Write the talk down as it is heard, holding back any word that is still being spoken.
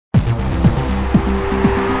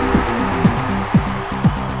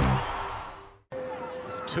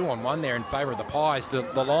2-on-1 there in favour of the Pies. The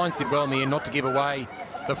Lions did well in the end not to give away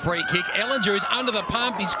the free kick. Ellinger is under the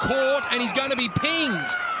pump, he's caught, and he's going to be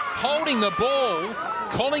pinged. Holding the ball,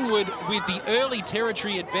 Collingwood with the early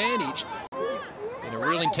territory advantage. And a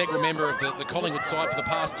real integral member of the Collingwood side for the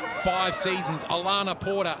past 5 seasons, Alana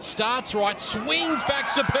Porter, starts right, swings back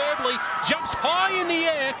superbly, jumps high in the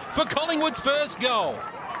air for Collingwood's first goal.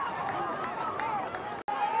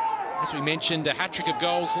 As we mentioned, a hat-trick of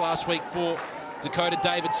goals last week for Dakota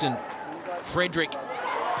Davidson. Frederick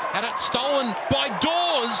had it stolen by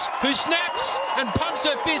Dawes, who snaps and pumps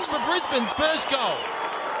her fist for Brisbane's first goal.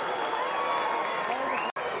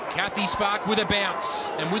 Kathy Spark with a bounce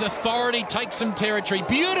and with authority takes some territory.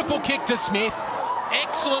 Beautiful kick to Smith.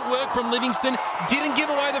 Excellent work from Livingston. Didn't give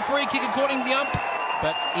away the free kick according to the ump,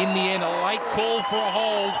 but in the end a late call for a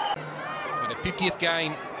hold. In a 50th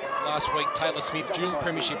game last week, Taylor Smith, dual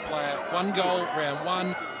premiership player, 1 goal round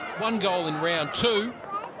 1, 1 goal in round 2.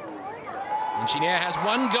 And she now has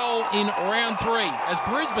 1 goal in round 3 as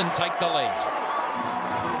Brisbane take the lead.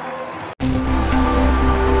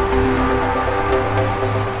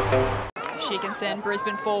 She can send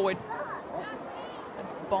Brisbane forward.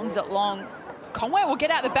 Just bombs it long. Conway will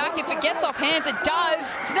get out the back if it gets off hands. It does.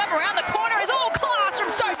 Snap around the corner is all class from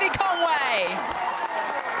Sophie Conway.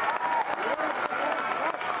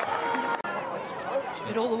 She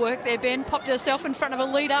did all the work there, Ben. Popped herself in front of a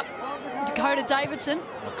lead-up. Dakota Davidson.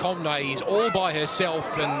 Well, Conway is all by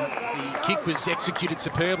herself and the kick was executed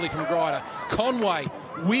superbly from Greider. Conway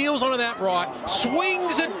wheels onto that right,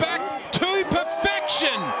 swings it back to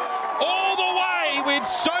perfection. All the way with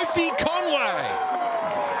Sophie Conway.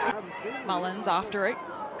 Mullins after it,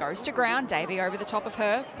 goes to ground. Davey over the top of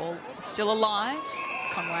her. Ball still alive.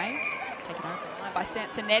 Conway taken over the line by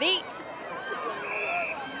Sansonetti.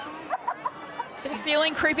 Bit of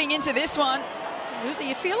feeling creeping into this one. Absolutely.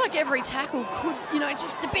 You feel like every tackle could,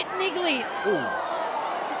 just a bit niggly. Ooh.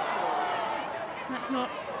 That's not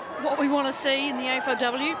what we want to see in the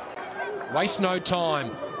AFLW. Waste no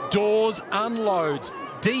time. Dawes unloads.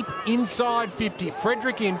 Deep inside 50.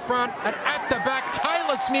 Frederick in front and at the back.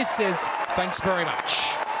 Taylor Smith says, thanks very much.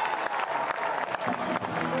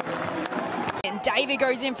 And Davey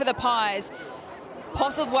goes in for the Pies.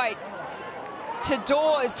 Postlethwaite to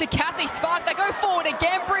Dawes, to Kathy Spark. They go forward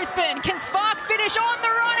again, Brisbane. Can Spark finish on the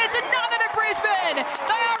run? It's another to Brisbane.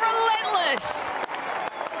 They are relentless.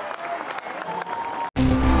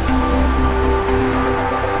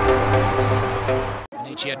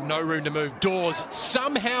 She had no room to move. Dawes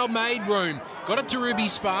somehow made room. Got it to Ruby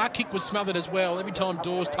Spark. Kick was smothered as well. Every time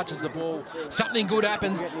Dawes touches the ball, something good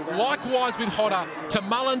happens. Likewise with Hodder to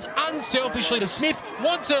Mullins, unselfishly to Smith.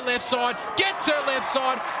 Wants her left side, gets her left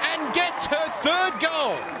side, and gets her 3rd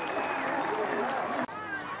goal.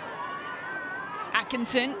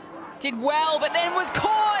 Atkinson did well, but then was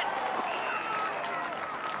caught.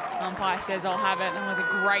 Umpire says, I'll have it. And with a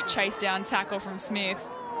great chase down tackle from Smith.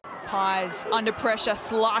 Pies under pressure,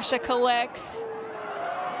 Slasher collects.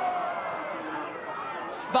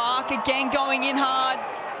 Spark again going in hard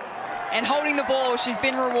and holding the ball. She's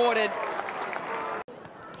been rewarded.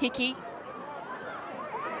 Hickey.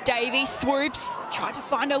 Davey swoops, tried to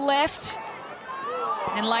find her left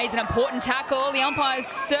and lays an important tackle. The umpire's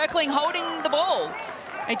circling, holding the ball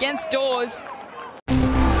against Dawes.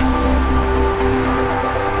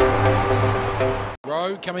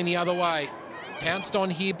 Rowe coming the other way. Pounced on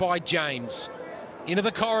here by James. Into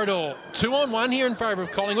the corridor. 2-on-1 here in favour of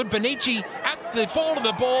Collingwood. Benici at the fall of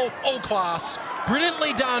the ball. All class.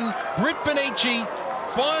 Brilliantly done. Britt Benici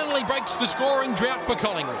finally breaks the scoring drought for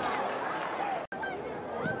Collingwood.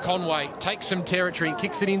 Conway takes some territory and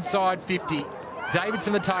kicks it inside 50.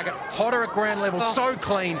 Davidson the target. Hodder at ground level. So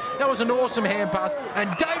clean. That was an awesome hand pass. And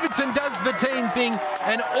Davidson does the team thing.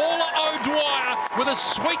 And Orla O'Dwyer with a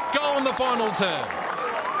sweet goal in the final turn.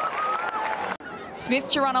 Smith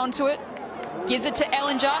to run onto it, gives it to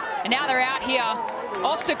Ellinger, and now they're out here.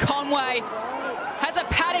 Off to Conway, has a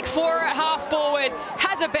paddock for her at half forward,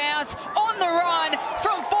 has a bounce, on the run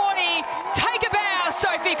from 40, take a bounce,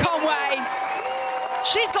 Sophie Conway.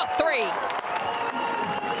 She's got 3.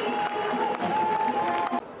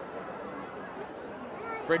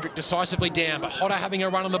 Frederick decisively down, but Hodder having a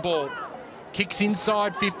run on the ball. Kicks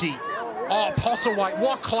inside 50. Oh, Postlethwaite,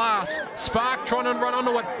 what class. Spark trying to run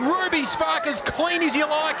onto it. Ruby Spark as clean as you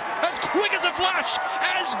like, as quick as a flash,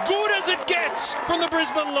 as good as it gets from the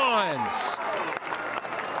Brisbane Lions.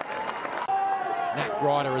 Nat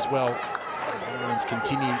Greider as well. As the Lions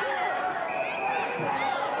continue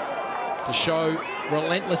to show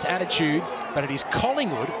relentless attitude, but it is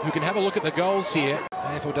Collingwood who can have a look at the goals here.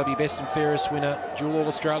 AFLW Best and Fairest winner, dual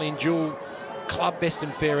All-Australian, dual Club Best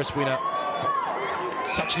and Fairest winner.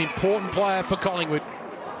 Such an important player for Collingwood.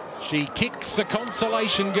 She kicks a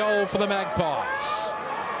consolation goal for the Magpies.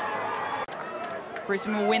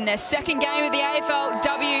 Brisbane will win their second game of the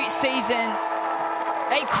AFLW season.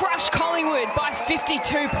 They crush Collingwood by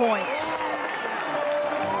 52 points.